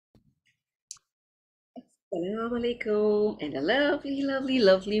Assalamu alaikum and a lovely, lovely,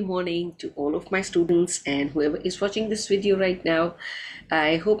 lovely morning to all of my students and whoever is watching this video right now.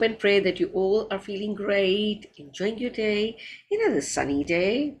 I hope and pray that you all are feeling great, enjoying your day. The sunny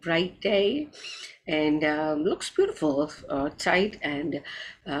day, bright day, and looks beautiful outside, and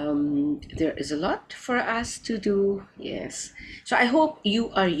there is a lot for us to do. Yes, so I hope you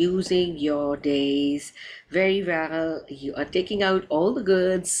are using your days very well. You are taking out all the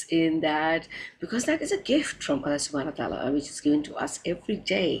goods in that, because that is a gift from Allah subhanahu wa ta'ala, which is given to us every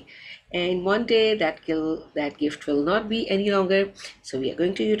day. And one day that gift will not be any longer. So we are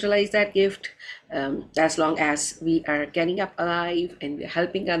going to utilize that gift, as long as we are getting up alive and we are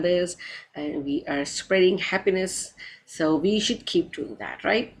helping others and we are spreading happiness. So we should keep doing that,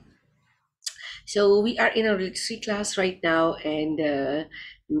 right? So we are in a literacy class right now, and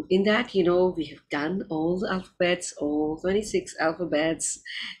in that, we have done all the alphabets, all 26 alphabets.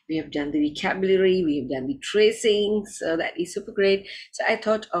 We have done the vocabulary, we have done the tracing, so that is super great. So I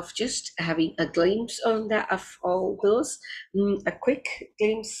thought of just having a glimpse on that of all those, a quick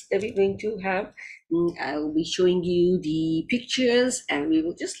glimpse that we're going to have. I'll be showing you the pictures, and we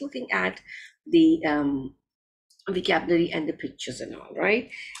will just looking at the vocabulary and the pictures and all, right?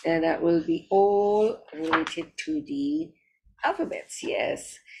 And that will be all related to the alphabets.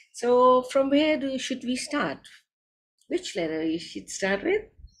 Yes. So from where should we start? Which letter you should start with?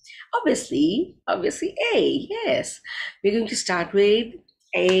 Obviously A. Yes, we're going to start with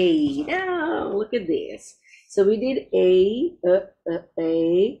A. Now look at this. So we did A,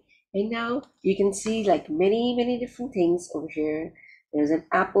 and now you can see like many different things over here. There's an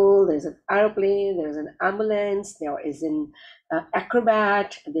apple, there's an airplane, there's an ambulance, there is an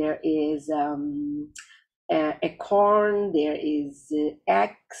acrobat, there is a corn, there is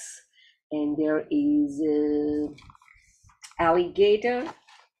X, and there is alligator.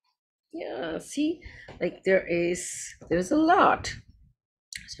 Yeah, see, like there's a lot.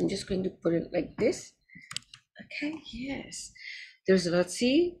 So I'm just going to put it like this. Okay, yes, there's a lot.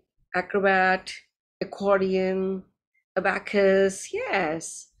 See, acrobat, accordion, abacus.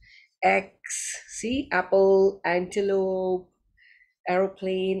 Yes, X. See, apple, antelope,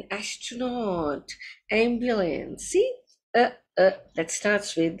 aeroplane, astronaut, ambulance. See, that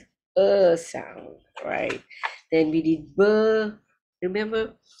starts with a sound, right? Then we did b.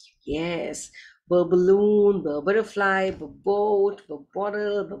 Remember? Yes. Balloon, butterfly, boat,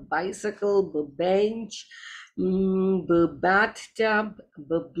 bottle, bicycle, bench, bathtub,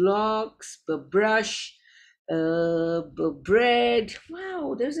 blocks, brush, bread.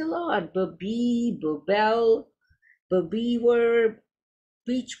 Wow, there's a lot. Bee, bell, beaver,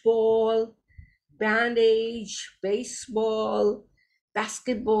 beach ball, bandage, baseball,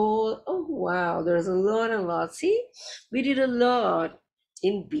 basketball. Oh wow, there's a lot and lot. See, we did a lot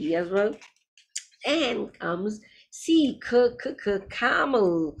in B as well. And comes C,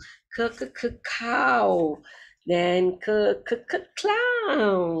 camel, cow, then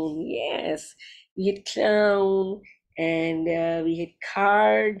clown. Yes, we had clown, and we had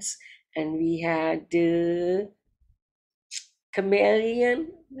cards, and we had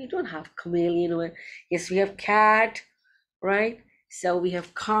chameleon. We don't have chameleon. Yes, we have cat, right? So we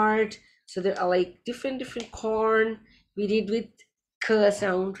have card. So there are like different corn. We did with k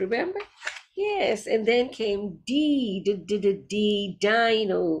sound, remember? Yes, and then came D,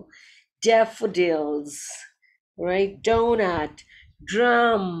 dino, daffodils, right? Donut,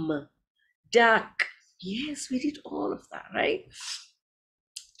 drum, duck. Yes, we did all of that, right?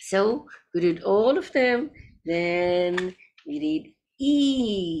 So we did all of them. Then we did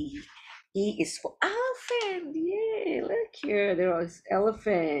E. E is for elephant. Yeah, look here. There is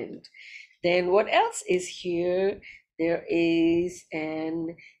elephant. Then what else is here? There is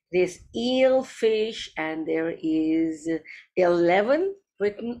there's eel, fish, and there is 11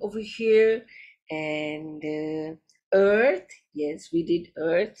 written over here. And earth. Yes, we did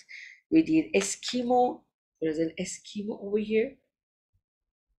earth. We did Eskimo. There's an Eskimo over here,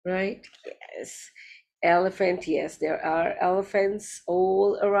 right? Yes. Elephant, yes, there are elephants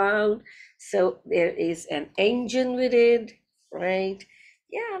all around. So there is an engine with it, right?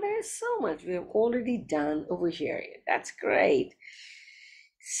 Yeah, there's so much we have already done over here. That's great.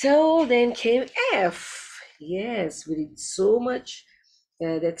 So then came F. Yes, we did so much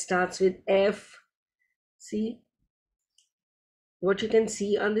that starts with F. See what you can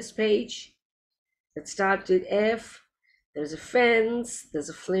see on this page that starts with F. There's a fence, there's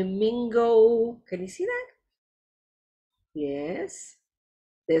a flamingo. Can you see that? Yes.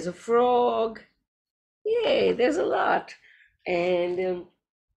 There's a frog. Yay, there's a lot. And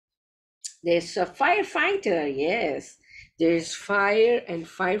there's a firefighter. Yes. There's fire and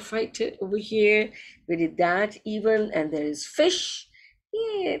firefighter over here. We did that even, and there is fish.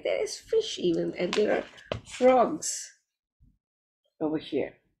 Yeah, there is fish even, and there are frogs over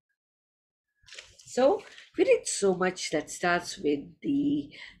here. So we did so much that starts with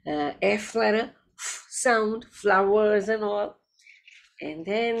the F letter, F sound, flowers and all. And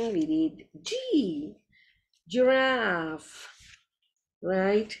then we did G, giraffe,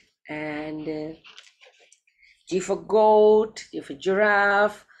 right? And G for goat, G for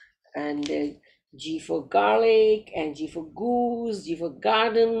giraffe, and G for garlic, and G for goose, G for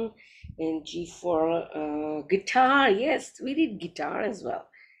garden, and G for guitar. Yes, we did guitar as well,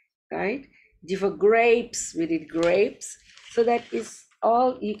 right? G for grapes, we did grapes. So that is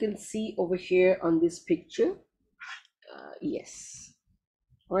all you can see over here on this picture. Yes,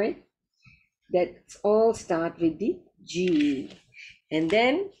 right? That's all start with the G. And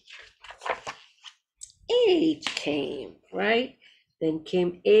then H came, right? Then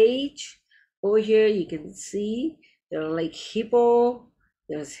came H. Over here you can see there are like hippo,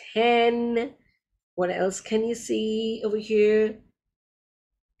 there's hen. What else can you see over here?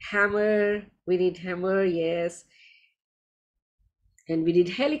 Hammer, we did hammer, yes. And we did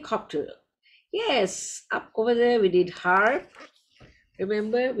helicopter. Yes, up over there we did harp.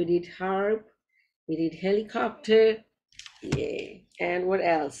 Remember, we did harp, we did helicopter. Yay. And what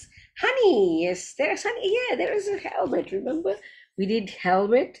else? Honey. Yes, there's honey. Yeah, there is a helmet. Remember, we did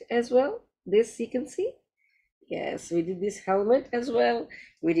helmet as well. This you can see. Yes, we did this helmet as well.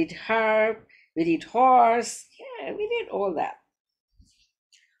 We did harp. We did horse. Yeah, we did all that.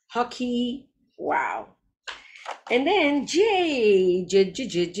 Hockey. Wow. And then J.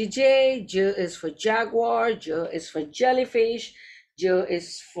 J is for jaguar. J is for jellyfish. J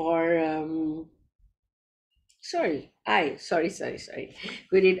is for sorry, sorry.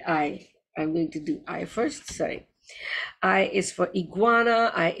 We did I. I'm going to do I first. Sorry. I is for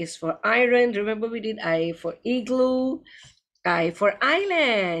iguana. I is for iron. Remember, we did I for igloo. I for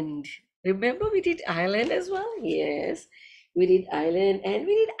island. Remember, we did island as well? Yes. We did island and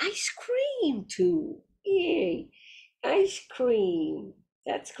we did ice cream too. Yay. Ice cream.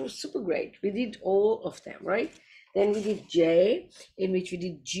 That's super great. We did all of them, right? Then we did J, in which we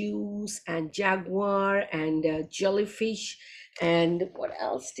did juice and jaguar and jellyfish. And what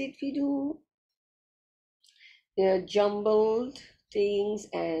else did we do? Jumbled things,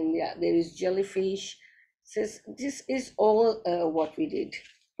 and yeah, there is jellyfish. So this is all what we did,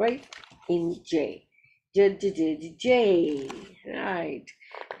 right? In J. J, right.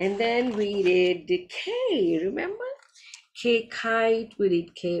 And then we did the K, remember? K kite, we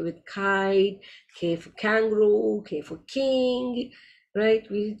did K with kite, K for kangaroo, K for king, right?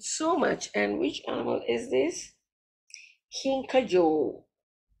 We did so much. And which animal is this? Kinkajo.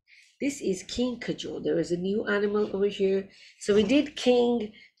 This is kinkajo. There is a new animal over here. So we did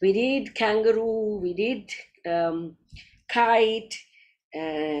king, we did kangaroo, we did kite,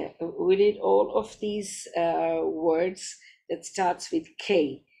 we did all of these words that starts with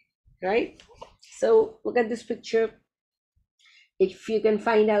K, right? So look at this picture. If you can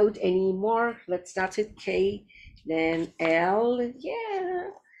find out any more, let's start with K, then L. Yeah,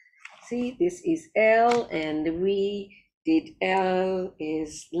 see, this is L, and we did L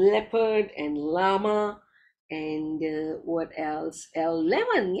is leopard and llama, and what else? L,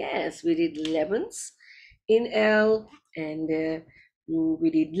 lemon. Yes, we did lemons in L, and we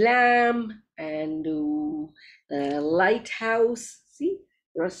did lamb and lighthouse. See,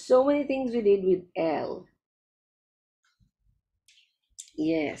 there are so many things we did with L.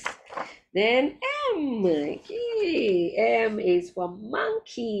 Yes. Then M. Yay. M is for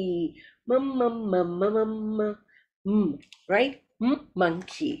monkey. Right?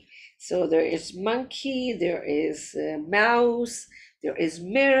 Monkey. So there is monkey, there is mouse, there is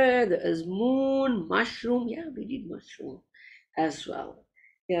mirror, there is moon, mushroom. Yeah, we did mushroom as well.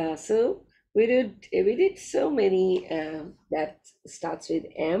 Yeah, so we did so many that starts with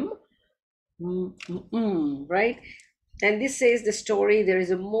M. Right? And this says the story. There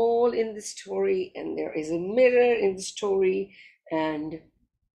is a mole in the story, and there is a mirror in the story, and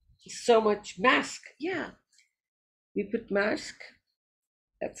so much mask. Yeah, we put mask.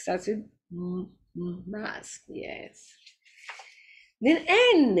 That starts with mask. Yes. Then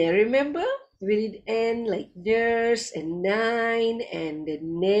N. Remember, we did N like nurse and nine and the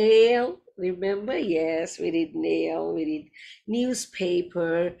nail. Remember? Yes, we did nail. We did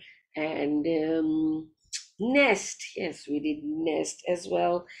newspaper and nest. Yes, we did nest as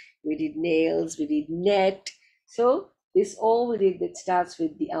well. We did nails. We did net. So this all we did that starts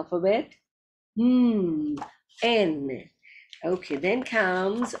with the alphabet. N. Okay, then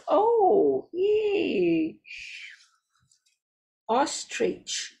comes O. Yay.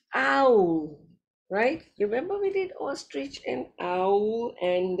 ostrich, owl, right? You remember we did ostrich and owl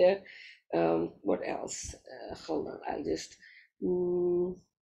and what else? Hold on, I'll just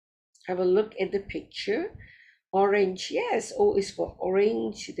have a look at the picture. Orange, yes, O is for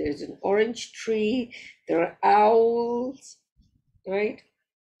orange. There's an orange tree. There are owls, right?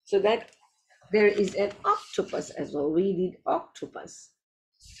 So that there is an octopus as well. We did octopus.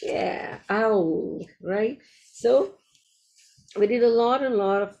 Yeah, owl, right? So we did a lot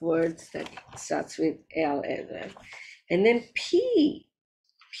of words that starts with L and F. And then P.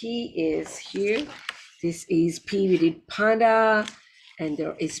 P is here. This is P. We did panda, and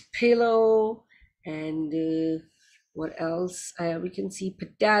there is pillow, and what else? We can see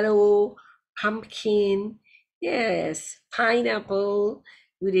potato, pumpkin, yes, pineapple.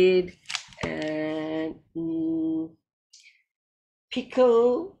 We did, and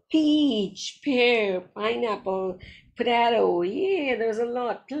pickle, peach, pear, pineapple, potato. Yeah, there's a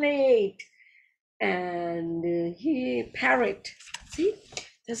lot. Plate and yeah, parrot. See,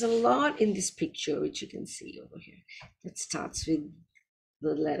 there's a lot in this picture which you can see over here. It starts with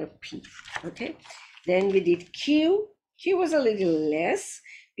the letter P. Okay, then we did Q. Q was a little less.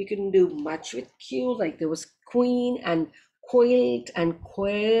 We couldn't do much with Q. Like there was queen and quilt and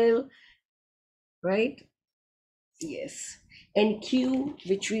quail, right? Yes. And queue,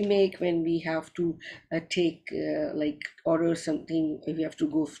 which we make when we have to take like order something, if we have to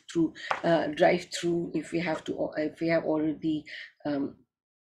go through drive through, if we have to, if we have ordered the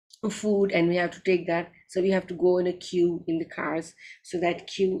food and we have to take that, so we have to go in a queue in the cars. So that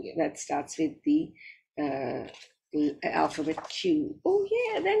queue that starts with the alphabet Q. Oh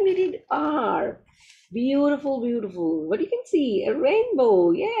yeah, then we did R. Beautiful, beautiful. What you can see, a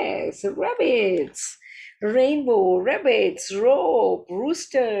rainbow. Yes, rabbits. Rainbow, rabbits, rope,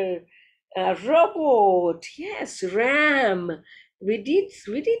 rooster, robot. Yes, ram. We did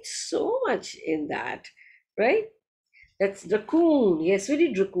so much in that, right? That's raccoon. Yes, we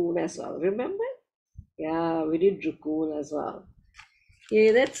did raccoon as well. Remember? Yeah, we did raccoon as well.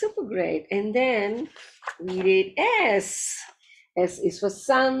 Yeah, that's super great. And then we did S. S is for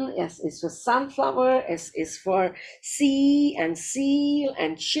sun, S is for sunflower, S is for sea and seal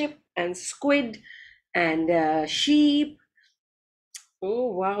and ship and squid and sheep.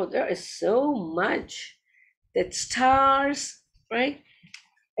 Oh wow, there is so much. That stars, right?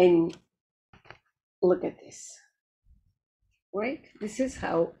 And look at this, right? This is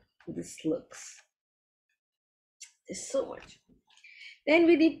how this looks. There's so much. Then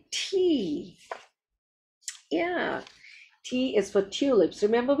we did T. Yeah, T is for tulips.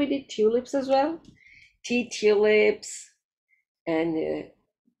 Remember we did tulips as well? T tulips and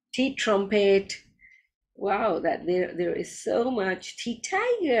T trumpet. Wow, that there is so much. T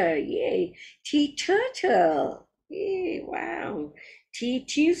tiger, yay. T turtle, yay, wow. T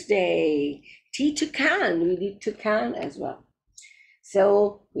Tuesday. T toucan, we did toucan as well.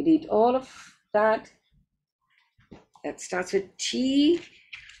 So we did all of that. That starts with T.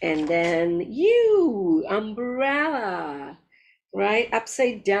 And then U, umbrella, right?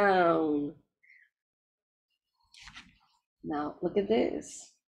 Upside down. Now look at this.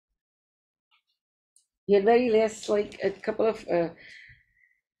 You had very less, like a couple of,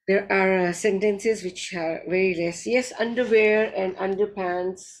 there are sentences which are very less. Yes, underwear and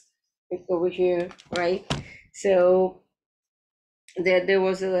underpants over here, right? So there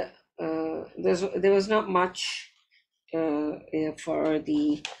was a, there was not much for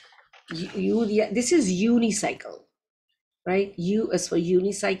the this is unicycle, right? U is for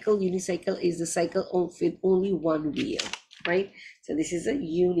unicycle. Unicycle is the cycle with only one wheel, right? So this is a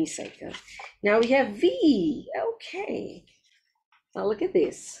unicycle. Now we have V. Okay. Now look at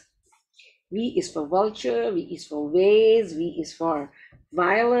this. V is for vulture. V is for vase. V is for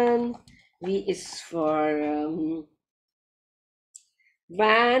violin. V is for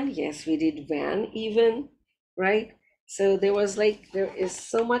van. Yes, we did van even, right? So there is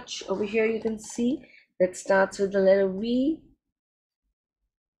so much over here you can see that starts with the letter V,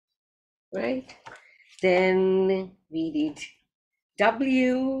 right? Then we did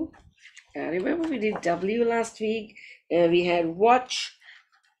W. Remember we did W last week. We had watch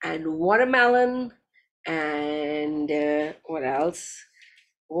and watermelon and what else?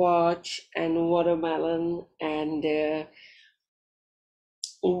 Watch and watermelon and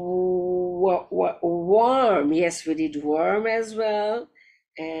worm. Yes, we did worm as well.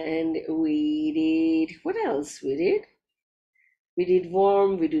 And we did, what else we did? We did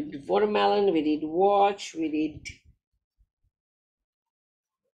worm, we did watermelon, we did watch, we did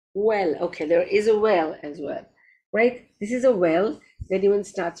well. Okay, there is a well as well, right? This is a well that even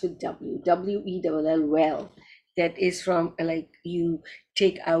starts with W, W-E-L-L, well. that is from like you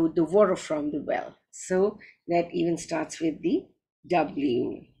take out the water from the well. So that even starts with the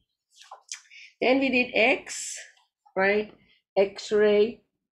W. Then we did X, right? X-ray,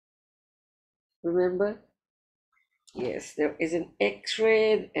 remember? Yes, there is an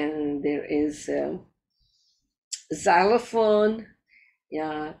X-ray and there is xylophone.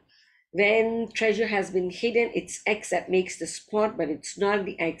 Yeah. When treasure has been hidden, it's X that makes the spot, but it's not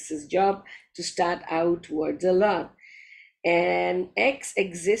the X's job to start out words a lot. And X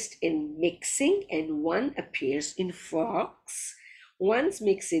exists in mixing, and one appears in fox. One's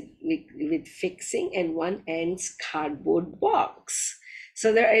mixed with fixing, and one ends cardboard box.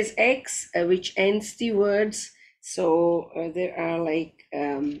 So there is X, which ends the words. So there are like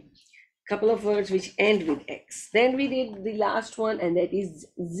couple of words which end with X. Then we did the last one, and that is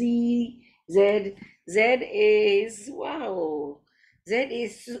Z, Z. Z is, wow, Z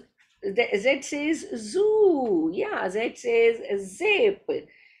is, Z says zoo. Yeah, Z says zip.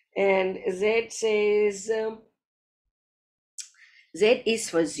 And Z says, Z is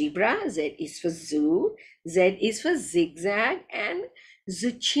for zebra, Z is for zoo, Z is for zigzag, and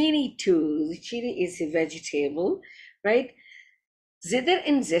zucchini too. Zucchini is a vegetable, right? Zither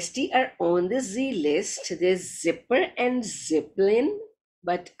and Zesty are on the Z list. There's Zipper and Ziplin,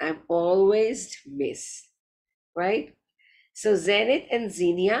 but I'm always miss, right? So Zenith and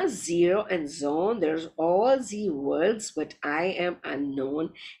Xenia, Zero and Zone, there's all Z words, but I am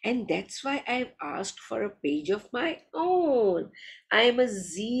unknown. And that's why I've asked for a page of my own. I'm a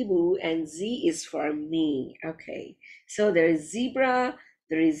Zebu and Z is for me. Okay, so there is zebra,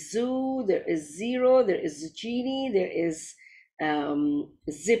 there is zoo, there is zero, there is zucchini, there is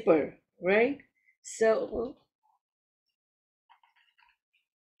zipper, right? So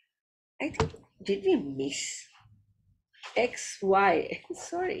I think, did we miss X, Y?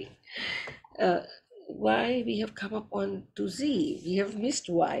 Sorry. Uh, Y, we have come up on to Z. We have missed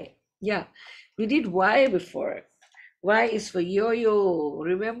Y. Yeah, we did Y before. Y is for yo-yo.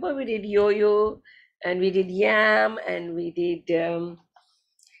 Remember we did yo-yo and we did yam and we did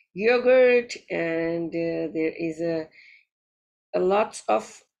yogurt and there is a lots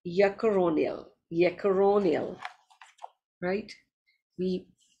of yacaronial, right? We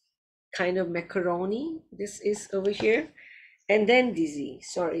kind of macaroni. This is over here. And then dizzy.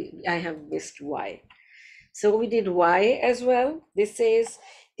 Sorry, I have missed Y. So we did Y as well. This says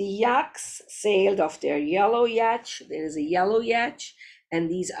the yaks sailed off their yellow yacht. There is a yellow yacht, and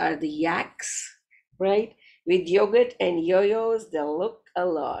these are the yaks, right? With yogurt and yo-yos, they look a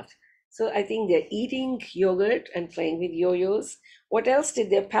lot. So I think they're eating yogurt and playing with yo-yos. What else did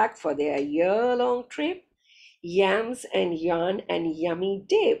they pack for their year-long trip? Yams and yarn and yummy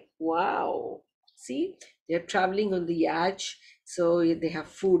dip. Wow. See, they're traveling on the yacht, so they have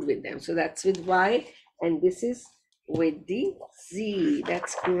food with them. So that's with Y, and this is with the Z.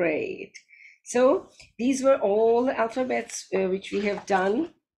 That's great. So these were all the alphabets which we have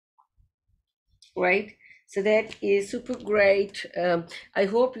done, right? So that is super great. I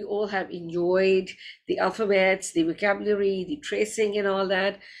hope you all have enjoyed the alphabets, the vocabulary, the tracing, and all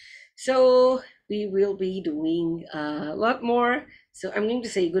that. So we will be doing a lot more. So I'm going to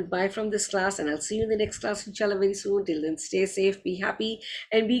say goodbye from this class, and I'll see you in the next class, inshallah, very soon. Till then, stay safe, be happy,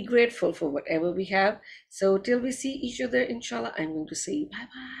 and be grateful for whatever we have. So till we see each other, inshallah, I'm going to say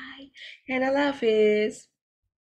bye-bye and Allah Hafiz.